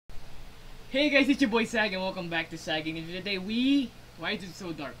Hey guys, it's your boy Sag and welcome back to Sagging. And today why is it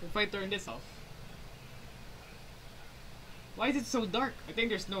so dark? If I turn this off. Why is it so dark? I think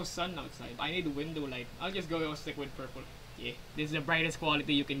there's no sun outside. I need window light. I'll just go stick with purple. Yeah, this is the brightest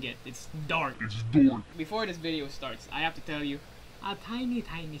quality you can get. It's dark. It's dark. Before this video starts, I have to tell you a tiny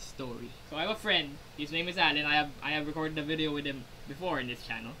story. So I have a friend. His name is Alan. I have recorded a video with him before in this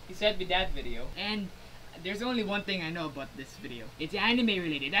channel. He sent me that video, and there's only one thing I know about this video. It's anime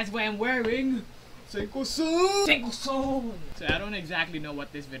related. That's why I'm wearing Senko-san! Senko-san! So I don't exactly know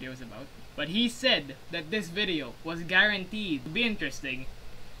what this video is about, but he said that this video was guaranteed to be interesting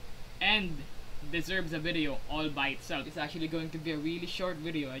and deserves a video all by itself. It's actually going to be a really short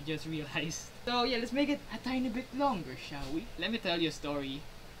video, I just realized. So yeah, let's make it a tiny bit longer, shall we? Let me tell you a story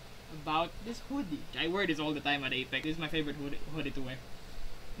about this hoodie. I wear this all the time at Apex. This is my favorite hoodie to wear.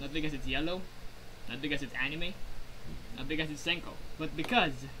 Not because it's yellow, not because it's anime, not because it's Senko, but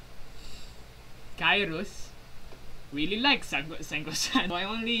because Kairos really likes Senko-san. So I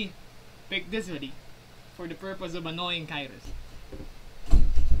only picked this hoodie for the purpose of annoying Kairos.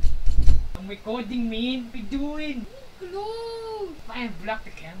 I'm recording, man. What are you doing? Hello! Fine, block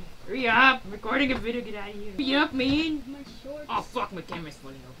the camera. Hurry up! I'm recording a video, get out of here. Hurry up, man! My shorts. Oh fuck, my camera's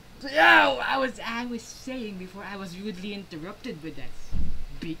falling over. So yo, I was saying before I was rudely interrupted with that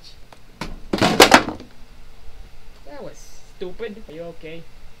bitch. That was stupid. Are you okay?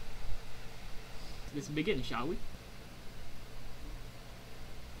 Let's begin, shall we?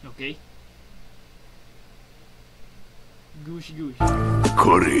 Okay. Goosh goosh.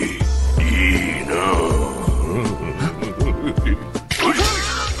 Curry,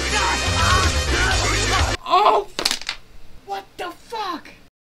 Oh! What the fuck?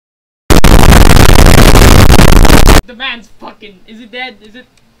 The man's fucking. Is it dead? Is it?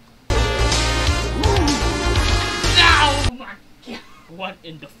 Oh my god! What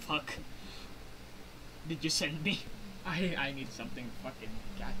in the fuck did you send me? I need something fucking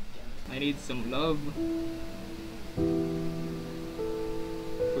goddamn. I need some love.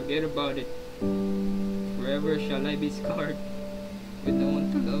 Forget about it. Forever shall I be scarred with no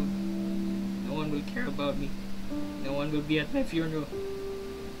one to love. No one will care about me. No one will be at my funeral.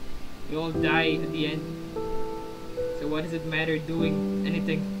 We all die at the end. So what does it matter doing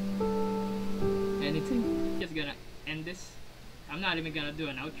anything? Anything? Just gonna end this. I'm not even gonna do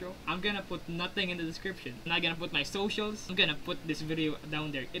an outro. I'm gonna put nothing in the description. I'm not gonna put my socials. I'm gonna put this video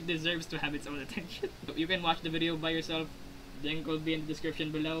down there. It deserves to have its own attention. So you can watch the video by yourself. Link will be in the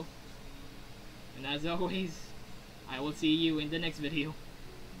description below. And as always, I will see you in the next video.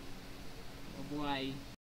 Bye-bye.